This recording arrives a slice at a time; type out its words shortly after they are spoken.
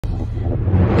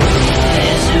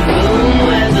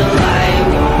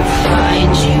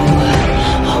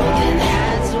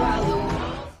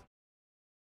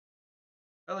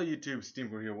Hello YouTube,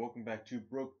 Steamboy here. Welcome back to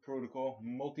Broke Protocol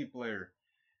Multiplayer.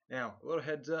 Now, a little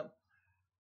heads up.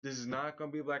 This is not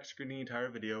going to be a black screen the entire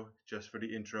video, just for the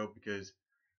intro, because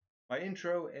my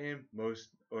intro and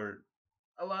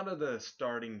a lot of the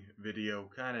starting video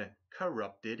kind of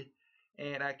corrupted,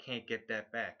 and I can't get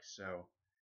that back. So,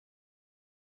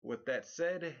 with that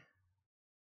said,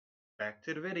 back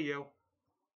to the video.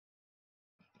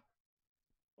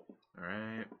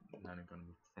 Alright, not even gonna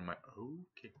move from my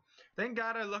okay. Thank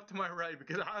God I looked to my right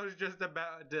because I was just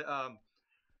about to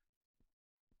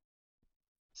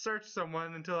search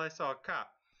someone until I saw a cop.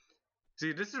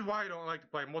 See, this is why I don't like to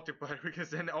play multiplayer, because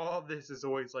then all of this is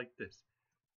always like this.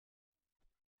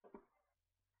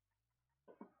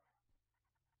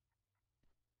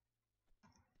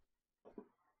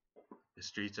 The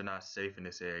streets are not safe in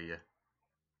this area.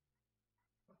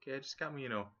 Okay, I just got me,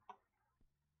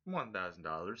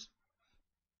 $1,000.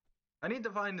 I need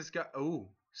to find this guy. Oh,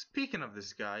 speaking of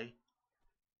this guy,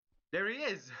 there he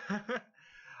is. I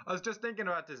was just thinking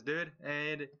about this dude,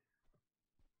 and it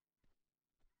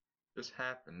just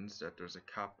happens that there's a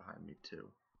cop behind me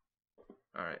too.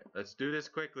 Alright, let's do this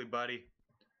quickly, buddy.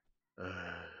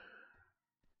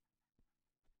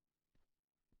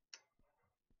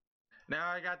 Now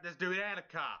I got this dude and a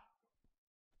cop.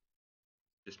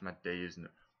 Just my day, isn't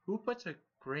it? Who puts a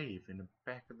grave in the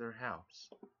back of their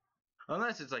house?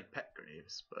 Unless it's like pet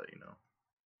graves, but you know.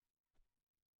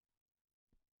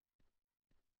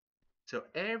 So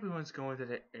everyone's going to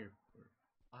the airport.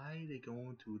 Why are they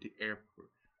going to the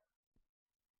airport?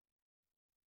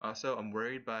 Also, I'm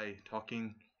worried by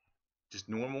talking just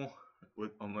normal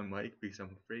on my mic because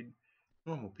I'm afraid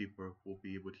normal people will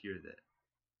be able to hear that.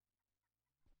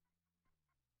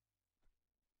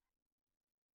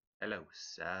 Hello,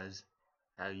 Saz.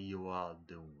 How you all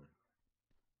doing?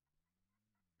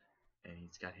 And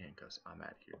he's got handcuffs. I'm out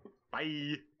of here.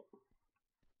 Bye!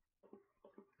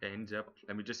 Hands up.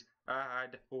 Let me just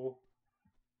hide. Oh!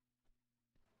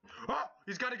 Oh!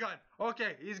 He's got a gun!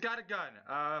 Okay, he's got a gun.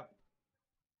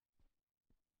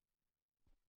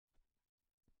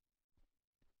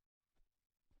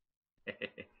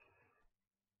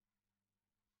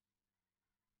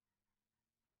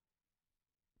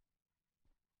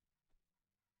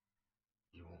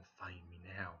 You won't find me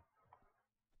now.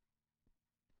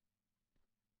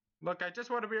 Look, I just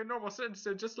want to be a normal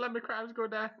citizen. Just let my crimes go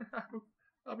down.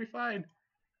 I'll be fine.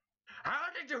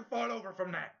 How did you fall over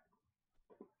from that?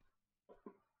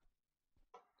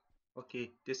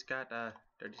 Okay, this got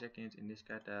 30 seconds and this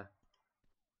got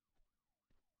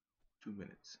 2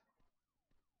 minutes.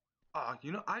 Ah,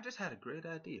 you know, I just had a great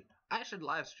idea. I should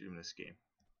live stream this game.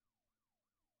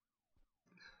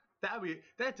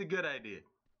 That's a good idea.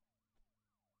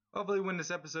 Hopefully when this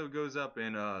episode goes up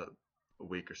in a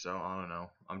week or so, I don't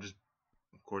know. I'm just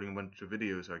recording a bunch of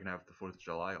videos so I can have the 4th of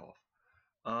July off.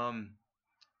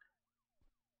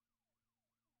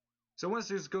 So once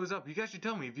this goes up, you guys should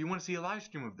tell me if you want to see a live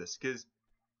stream of this, because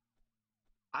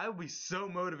I'll be so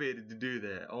motivated to do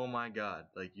that. Oh my god,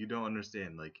 like, you don't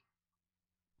understand. Like,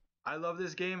 I love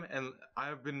this game, and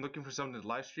I've been looking for something to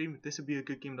live stream. This would be a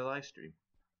good game to live stream.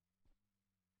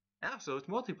 Also, it's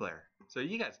multiplayer, so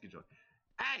you guys can join.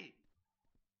 Hey!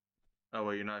 Oh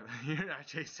well, you're not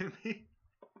chasing me.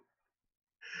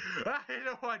 I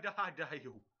know I die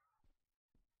you.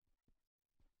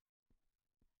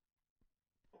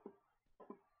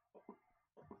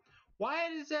 Why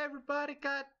does everybody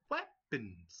got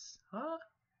weapons? Huh?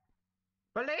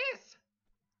 Police!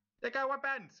 They got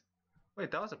weapons! Wait,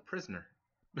 that was a prisoner.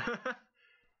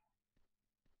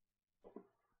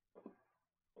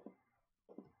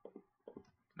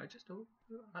 I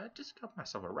just got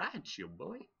myself a riot shield,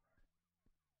 boy.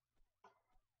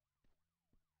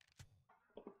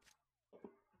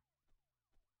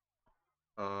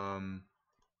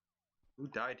 Who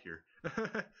died here?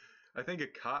 I think a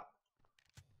cop.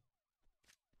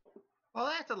 Oh,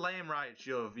 that's a lame riot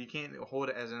shield if you can't hold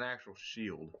it as an actual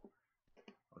shield.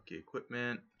 Okay,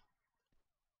 equipment.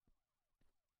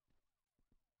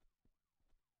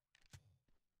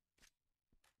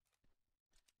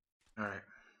 Alright.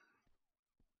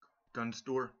 Gun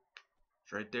store.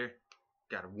 It's right there.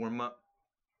 Gotta warm up.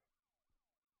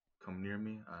 Come near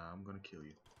me. I'm gonna kill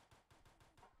you.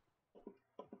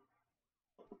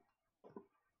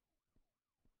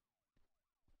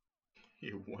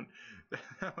 You won.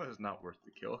 That was not worth the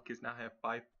kill, because now I have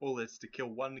 5 bullets to kill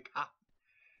 1 cop.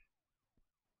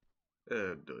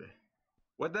 Oh, doy.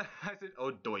 What the heck is it?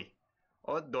 Oh, doy.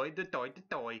 Oh, doy, the doy, the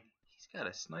doy. He's got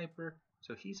a sniper,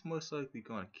 so he's most likely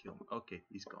gonna kill me. Okay,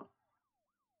 he's gone.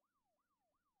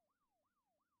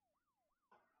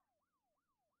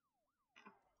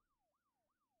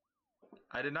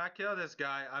 I did not kill this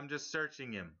guy. I'm just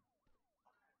searching him.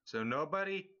 So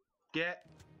nobody get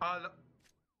on.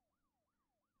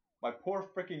 My poor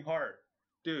freaking heart.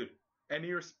 Dude,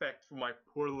 any respect for my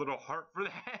poor little heart for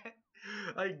that?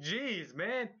 Like, jeez,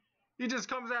 man. He just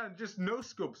comes out and just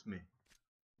no-scopes me.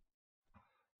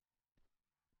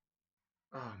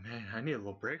 Oh, man, I need a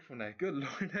little break from that. Good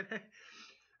lord.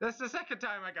 That's the second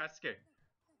time I got scared.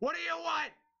 What do you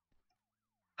want?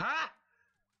 Huh?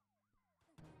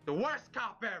 The worst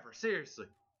cop ever, seriously.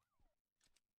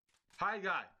 Hi,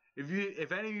 guy.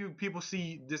 If any of you people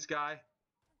see this guy,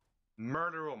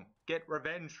 murder him. Get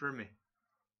revenge for me.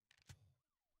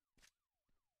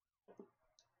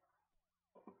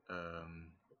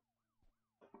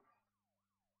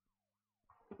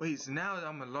 Wait, so now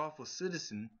I'm a lawful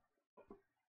citizen.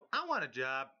 I want a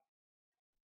job.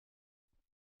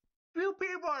 Real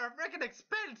people are freaking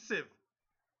expensive.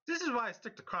 This is why I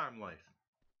stick to crime life.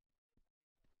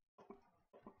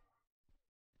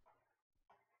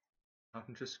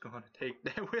 I'm just gonna take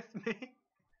that with me.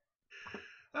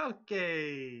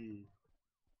 Okay.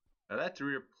 Now that's a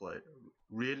real player.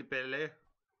 Real player.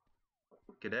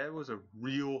 Okay, that was a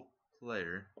real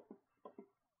player.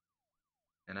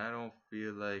 And I don't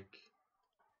feel like...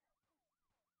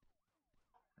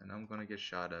 And I'm gonna get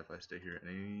shot at if I stay here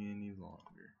any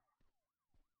longer.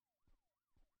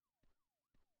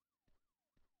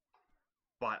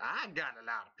 But I got a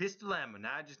lot of pistol ammo.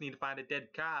 Now I just need to find a dead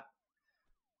cop.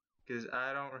 Because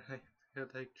I don't really feel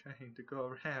like trying to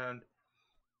go around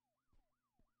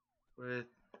with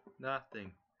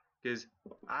nothing. Because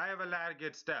I have a lot of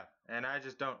good stuff. And I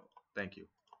just don't. Thank you.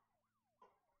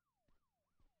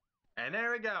 And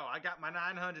there we go. I got my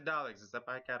 $900. Except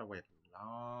I gotta wait a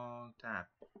long time.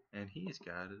 And he's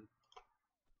got it.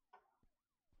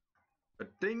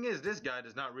 But the thing is, this guy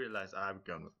does not realize I've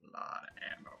gone with a lot of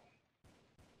ammo.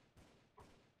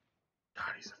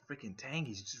 God, he's a freaking tank.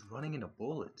 He's just running into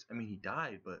bullets. I mean, he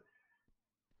died, but...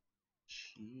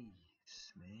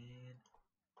 Jeez, man.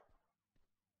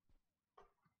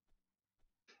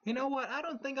 You know what? I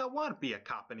don't think I want to be a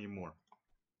cop anymore.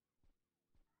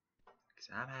 Because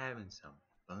I'm having some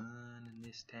fun in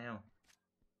this town.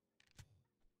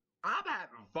 I'm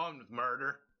having fun with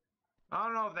murder. I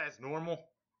don't know if that's normal,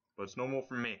 but it's normal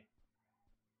for me.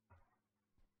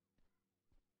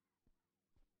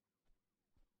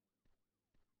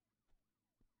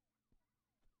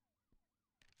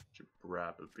 Should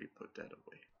probably put that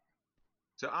away.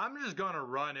 So I'm just gonna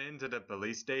run into the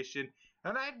police station,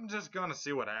 and I'm just gonna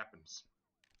see what happens.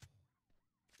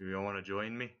 Do you want to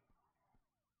join me?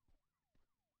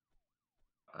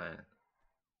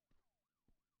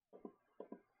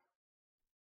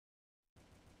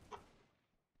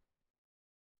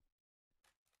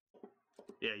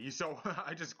 Yeah, you saw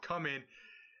I just come in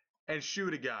and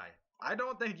shoot a guy. I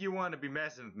don't think you want to be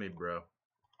messing with me, bro.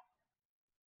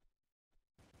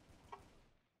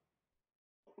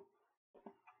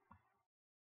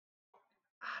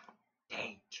 I'm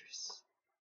dangerous.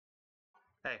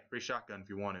 Hey, free shotgun if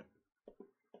you want it.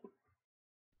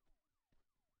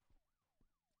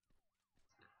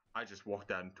 I just walked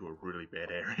out into a really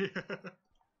bad area.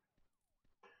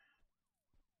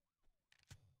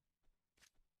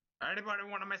 Anybody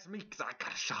want to mess with me? Because I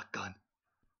got a shotgun.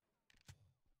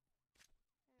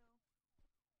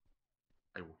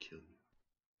 I will kill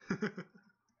you.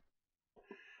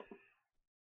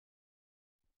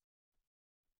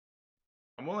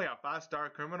 I'm only a 5-star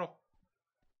criminal.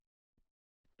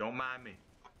 Don't mind me.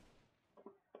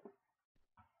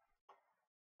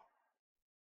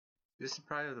 This is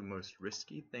probably the most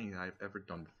risky thing I've ever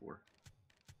done before.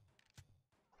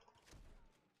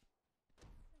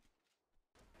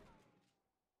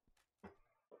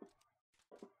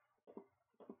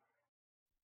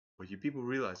 But you people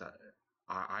realize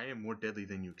I am more deadly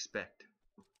than you expect.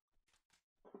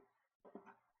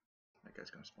 That guy's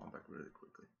gonna spawn back really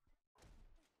quickly.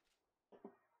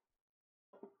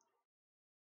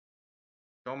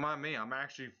 Don't mind me, I'm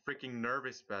actually freaking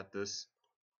nervous about this.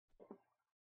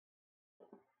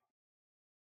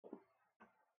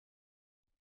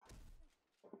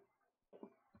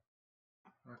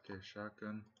 Okay,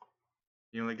 shotgun.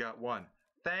 You only got one.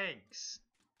 Thanks!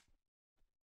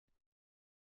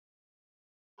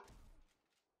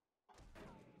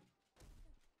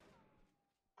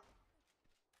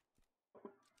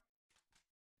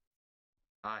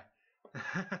 Hi.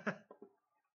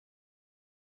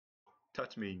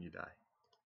 Touch me and you die.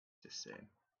 Just saying.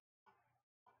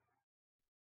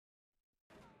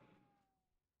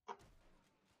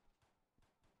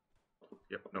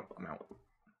 Yep, nope, I'm out.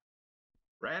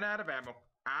 Ran out of ammo.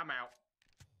 I'm out.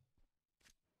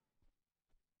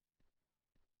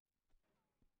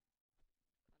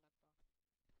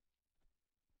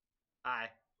 I.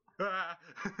 Ah.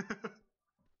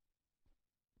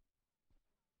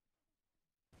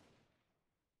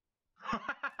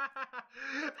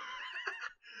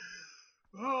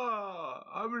 Oh,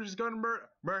 I'm just gonna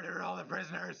murder all the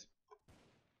prisoners.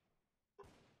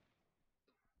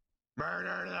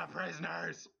 Murder the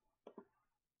prisoners.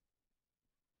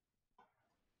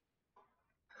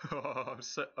 Oh,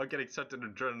 I'm getting such an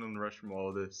adrenaline rush from all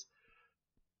of this.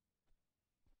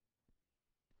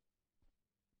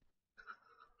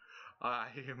 I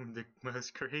am the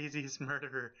most craziest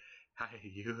murderer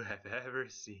you have ever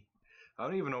seen. I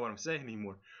don't even know what I'm saying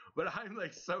anymore. But I'm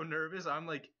like so nervous. I'm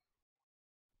like,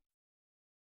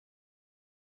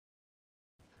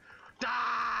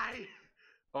 die!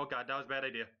 Oh god, that was a bad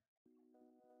idea.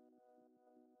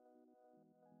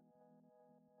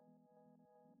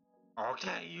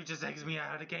 Okay, you just exited me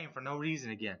out of the game for no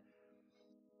reason again.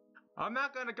 I'm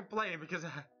not gonna complain because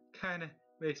it kinda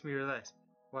makes me relax.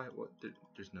 Why? What?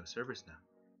 There's no servers now.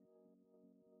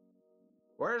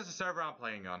 Where's the server I'm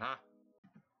playing on, huh?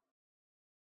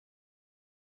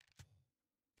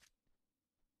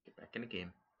 Get back in the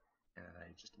game. And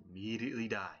I just immediately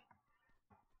die.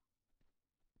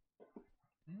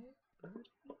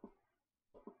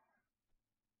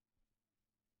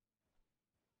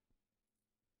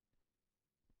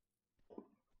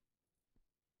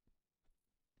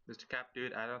 Mr. Cap,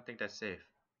 dude, I don't think that's safe.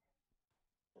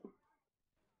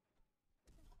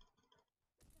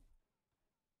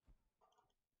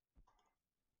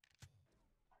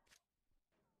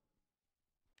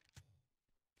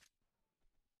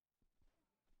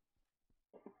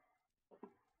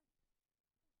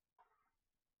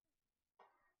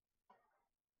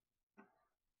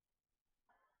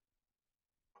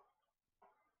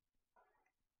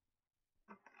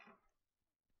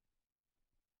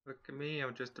 Look at me,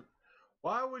 I'm just a...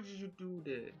 Why would you do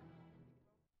that?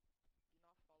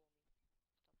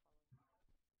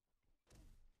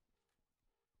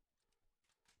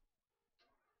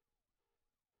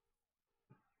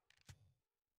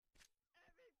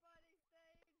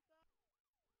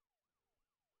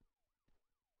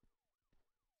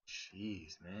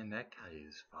 Jeez, man, that guy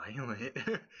is violent.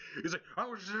 He's like, I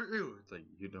will shoot you. It's like,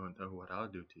 you don't know what I'll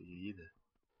do to you either.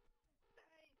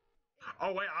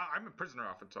 Oh, wait, I'm a prisoner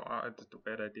off it, so it's just a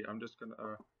bad idea. I'm just gonna,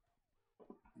 I'm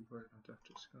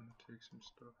just gonna take some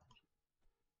stuff.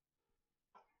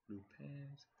 Blue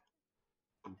pants,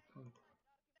 blue pump,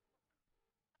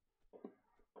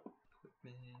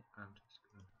 equipment. I'm just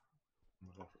gonna, I'm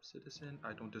a lawful citizen.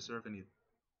 I don't deserve any.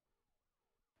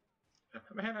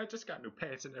 Man, I just got new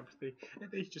pants and everything,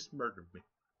 and they just murdered me.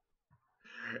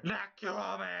 Not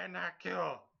cool, man, not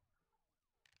cool.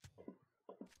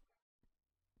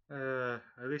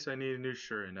 At least I need a new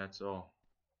shirt, and that's all.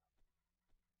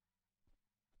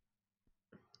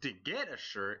 To get a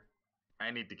shirt,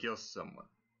 I need to kill someone.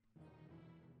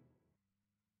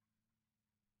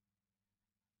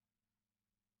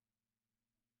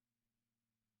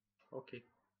 Okay.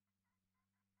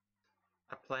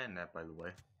 I planned that, by the way.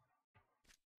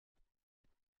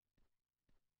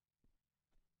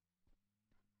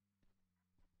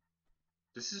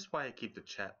 This is why I keep the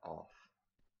chat off.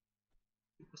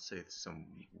 People say some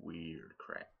weird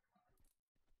crap.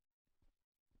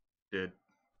 Dude.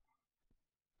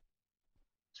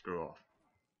 Screw off.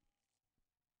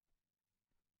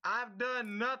 I've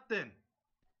done nothing!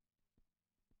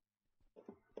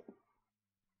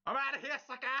 I'm out of here,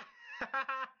 sucker!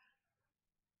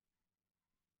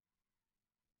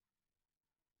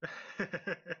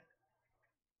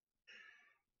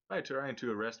 They're trying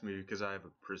to arrest me because I have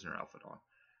a prisoner outfit on.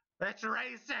 That's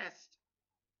racist!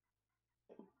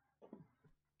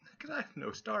 Because I have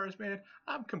no stars, man.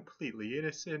 I'm completely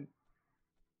innocent.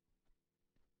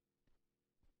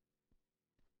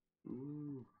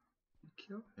 Ooh, you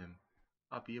kill him.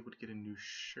 I'll be able to get a new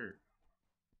shirt.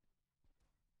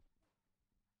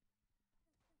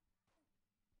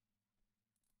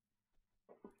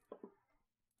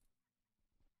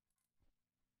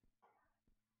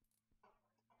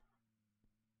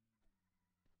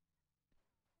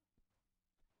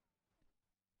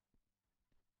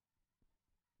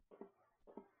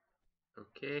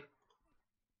 Okay.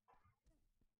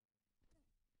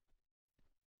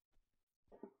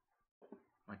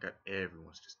 My god,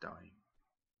 everyone's just dying.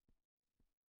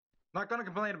 Not gonna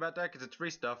complain about that because it's free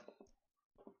stuff.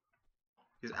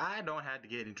 Because I don't have to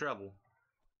get in trouble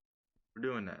for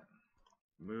doing that.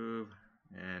 Move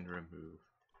and remove.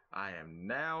 I am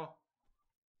now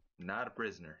not a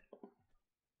prisoner.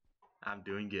 I'm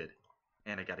doing good.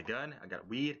 And I got a gun, I got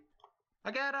weed,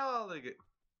 I got all the good.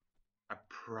 I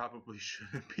probably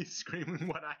shouldn't be screaming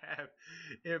what I have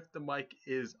if the mic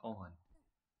is on.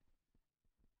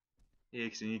 Yeah,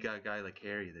 'cause then you got a guy like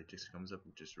Harry that just comes up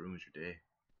and just ruins your day.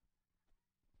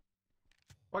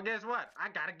 Well, guess what? I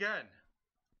got a gun.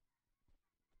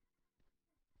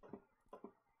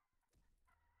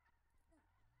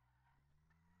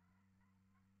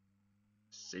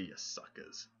 See ya,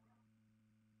 suckers.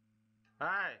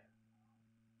 Hi.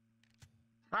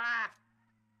 Ah!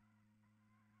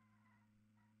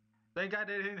 Thank God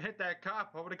they didn't hit that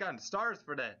cop. I would have gotten stars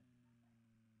for that.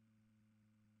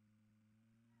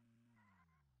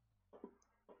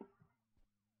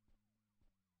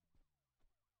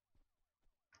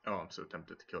 Oh, I'm so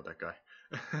tempted to kill that guy.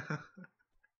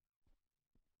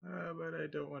 But I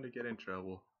don't want to get in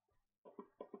trouble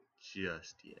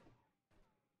just yet.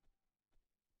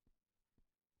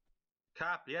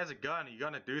 Cop, he has a gun. Are you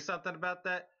gonna do something about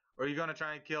that? Or are you gonna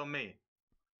try and kill me?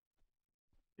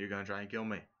 You're gonna try and kill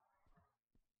me.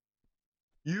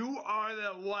 You are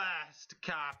the worst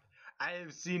cop I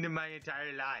have seen in my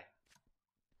entire life.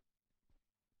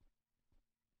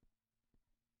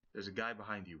 There's a guy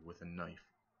behind you with a knife.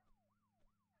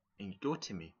 And you go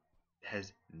to me, it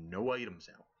has no items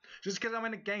out. Just because I'm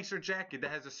in a gangster jacket that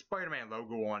has a Spider-Man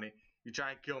logo on it, you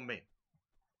try and kill me.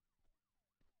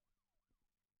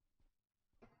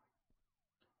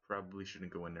 Probably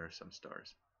shouldn't go in there with some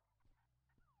stars.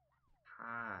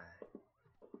 Hi.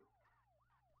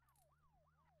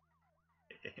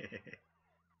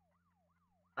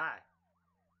 Hi.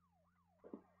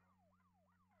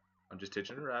 I'm just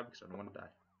hitching a ride because I don't want to die.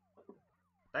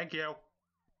 Thank you.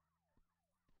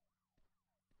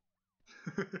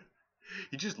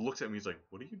 He just looks at me. He's like,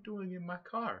 "What are you doing in my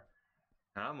car?"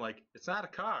 And I'm like, "It's not a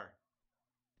car.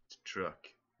 It's a truck."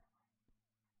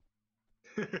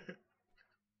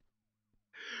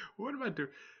 What am I doing?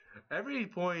 Every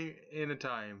point in a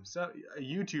time, a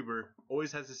YouTuber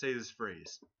always has to say this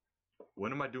phrase.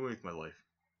 What am I doing with my life?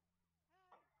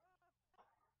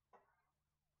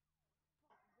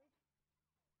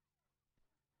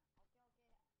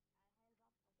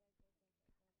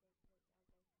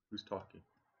 Who's talking?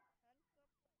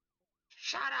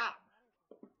 Shut up!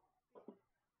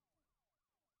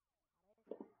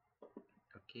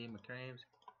 Okay, my crimes.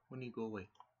 When you go away?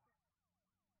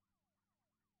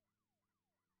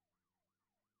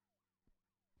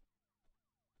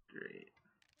 Great.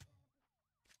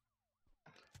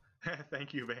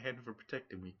 Thank you, man, for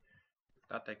protecting me.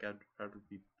 Not that guy would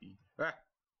probably be. Ah!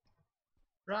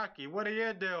 Rocky, what are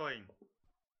you doing?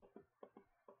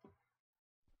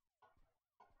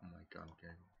 Oh my god,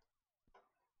 okay.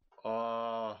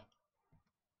 Oh.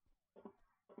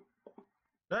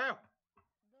 No!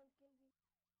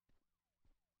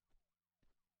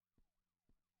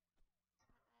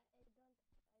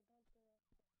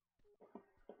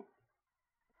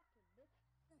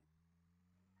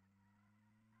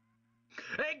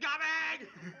 Incoming!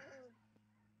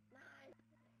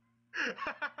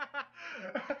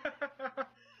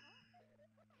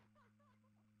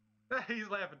 He's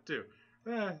laughing too.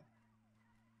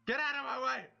 Get out of my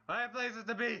way! I have places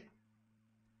to be!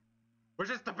 We're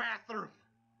just the bathroom!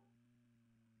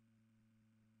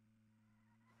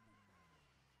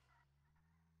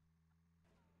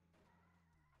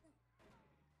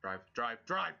 Drive, drive,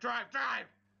 drive, drive, drive!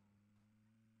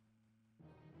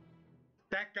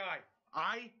 That guy.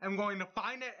 I am going to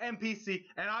find that NPC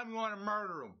and I'm going to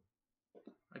murder him.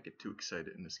 I get too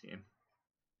excited in this game.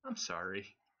 I'm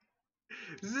sorry.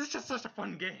 This is just such a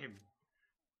fun game.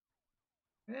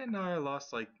 And now I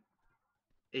lost like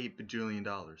 $8 bajillion.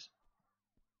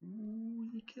 Ooh,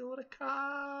 he killed a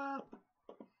cop.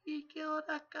 He killed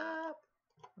a cop.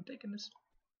 I'm taking this.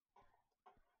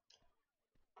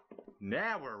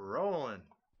 Now we're rolling.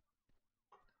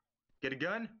 Get a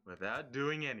gun without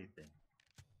doing anything.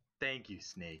 Thank you,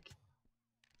 Snake.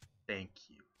 Thank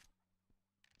you.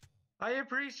 I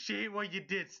appreciate what you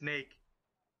did, Snake.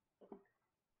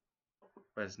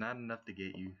 But it's not enough to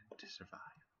get you to survive.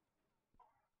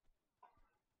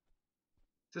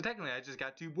 So technically, I just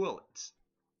got 2 bullets.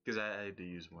 Because I had to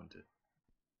use one to.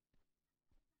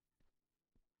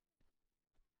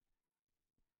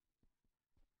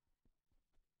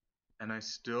 And I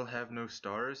still have no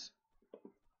stars?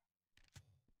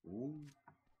 Ooh.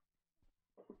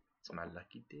 It's my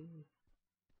lucky day.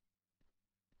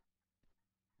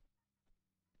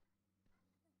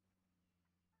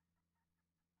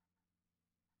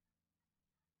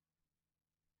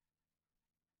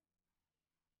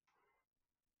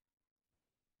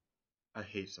 I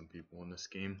hate some people in this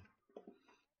game.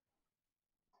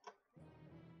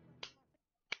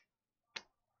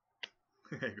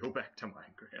 Go back to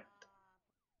Minecraft.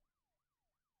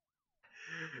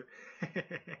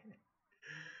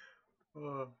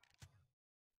 Oh.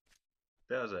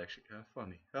 That was actually kind of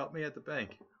funny. Help me at the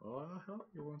bank. Oh, I'll help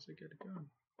you once I get a gun.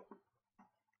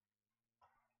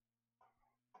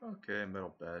 Okay,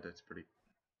 metal bed. It's pretty.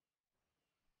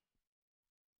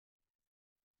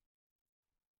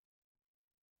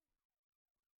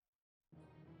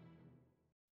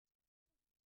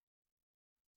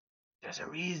 There's a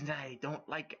reason I don't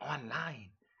like online.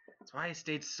 That's why I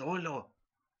stayed solo.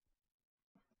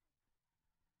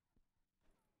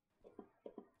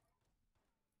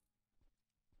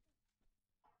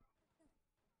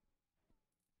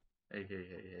 Hey, hey,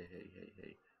 hey, hey, hey, hey,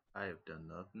 hey. I have done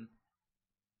nothing.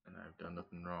 And I've done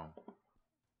nothing wrong.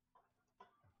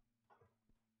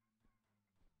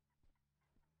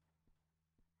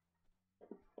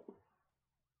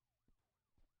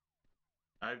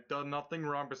 I've done nothing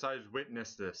wrong besides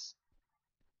witness this.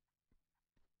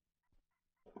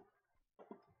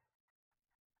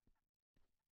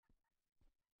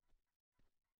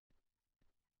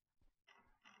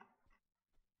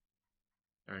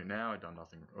 Alright, now I've done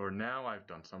nothing, or now I've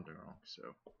done something wrong, so.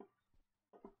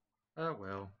 Oh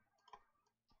well.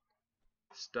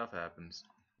 Stuff happens.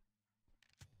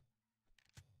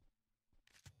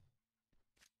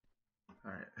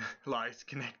 Alright, lies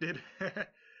connected.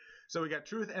 So we got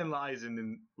truth and lies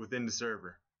within the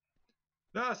server.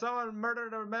 No, someone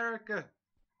murdered America!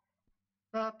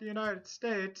 Not the United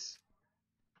States!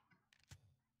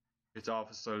 It's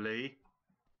Officer Lee.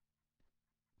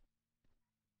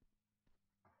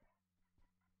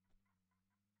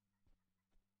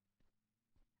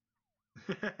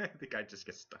 The guy just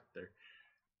gets stuck there.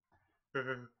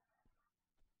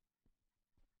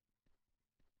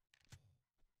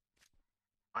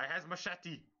 I has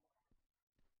machete!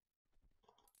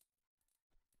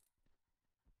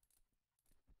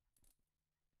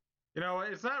 You know what,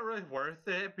 it's not really worth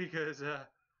it because,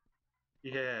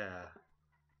 yeah.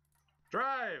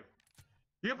 Drive!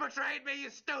 You betrayed me, you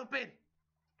stupid!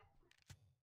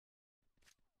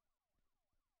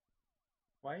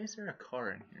 Why is there a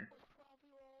car in here?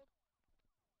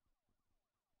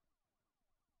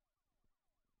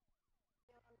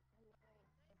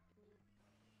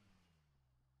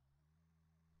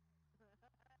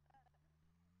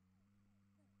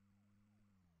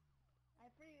 I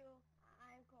free you.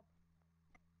 I'm cool.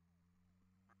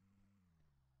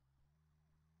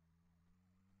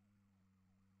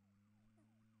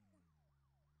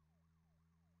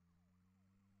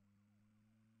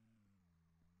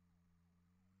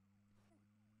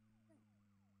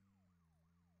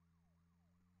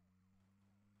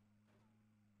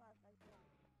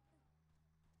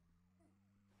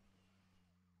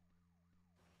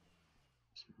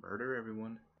 Just murder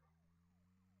everyone.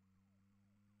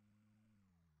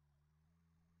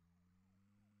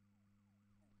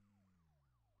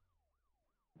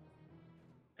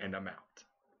 And I'm out.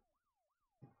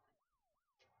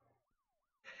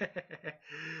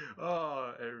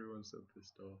 Oh, everyone's so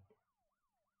pissed off.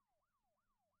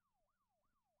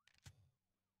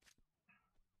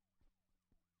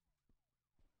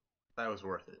 That was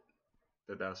worth it.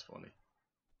 That was funny.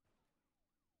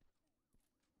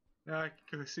 Now I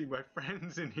can go see my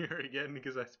friends in here again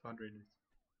because I spawned right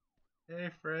next. Hey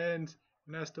friends,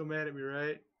 you're not still mad at me,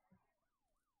 right?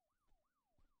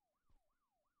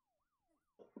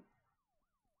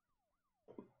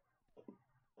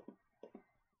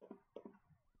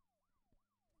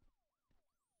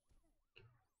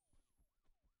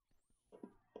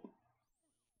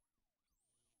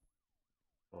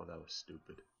 Oh, that was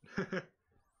stupid.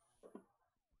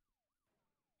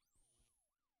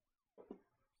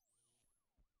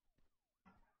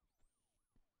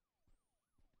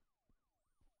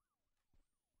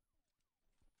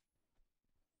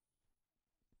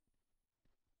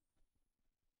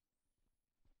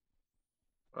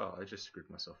 Oh, I just screwed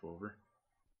myself over.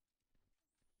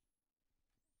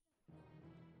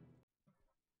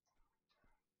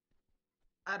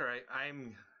 Alright,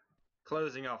 I'm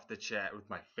closing off the chat with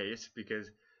my face because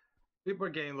people are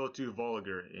getting a little too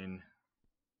vulgar in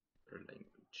their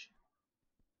language.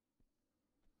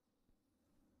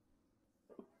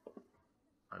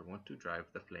 I want to drive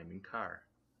the flaming car.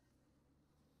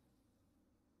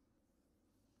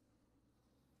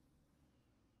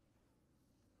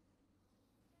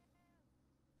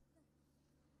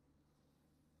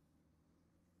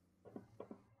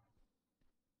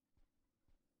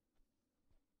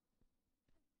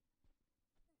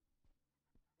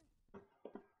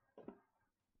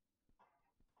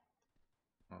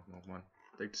 Oh, come on.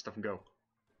 Take the stuff and go.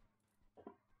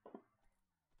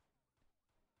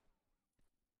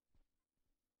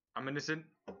 I'm innocent.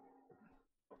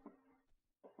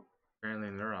 Apparently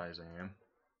in their eyes I am.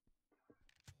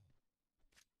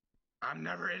 I'm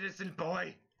never innocent,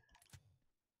 boy.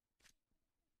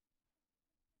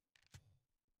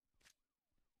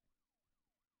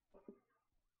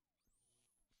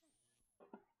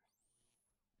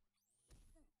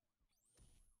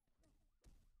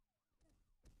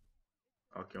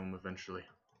 I'll kill him eventually.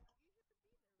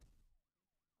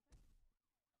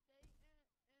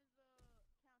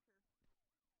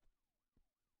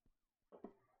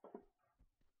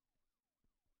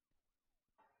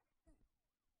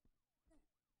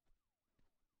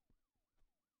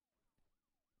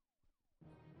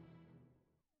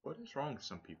 What is wrong with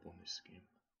some people in this game?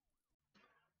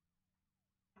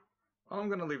 Well, I'm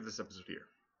gonna leave this episode here.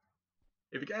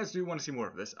 If you guys do want to see more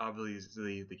of this,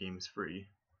 obviously the game is free.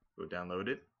 Go download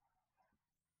it.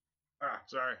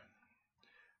 Sorry.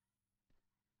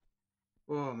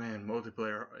 Oh man,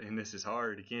 multiplayer in this is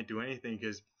hard. You can't do anything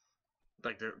because,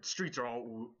 like, the streets are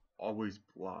always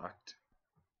blocked.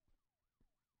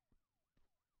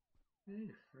 Hey,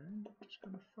 friend, I'm just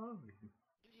gonna follow you.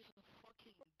 He's a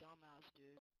fucking dumbass,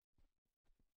 dude.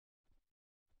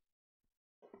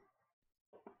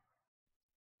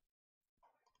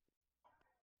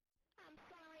 I'm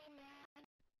sorry, man.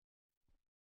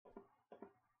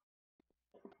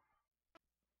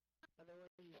 By the way,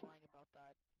 he's lying about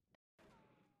that.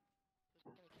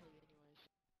 He's gonna kill you anyways.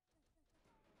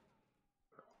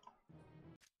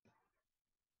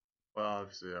 Well,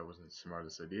 obviously that wasn't the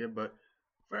smartest idea, but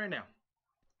for right now,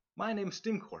 my name is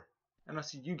Stingcore, and I'll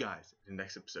see you guys in the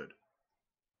next episode.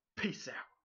 Peace out.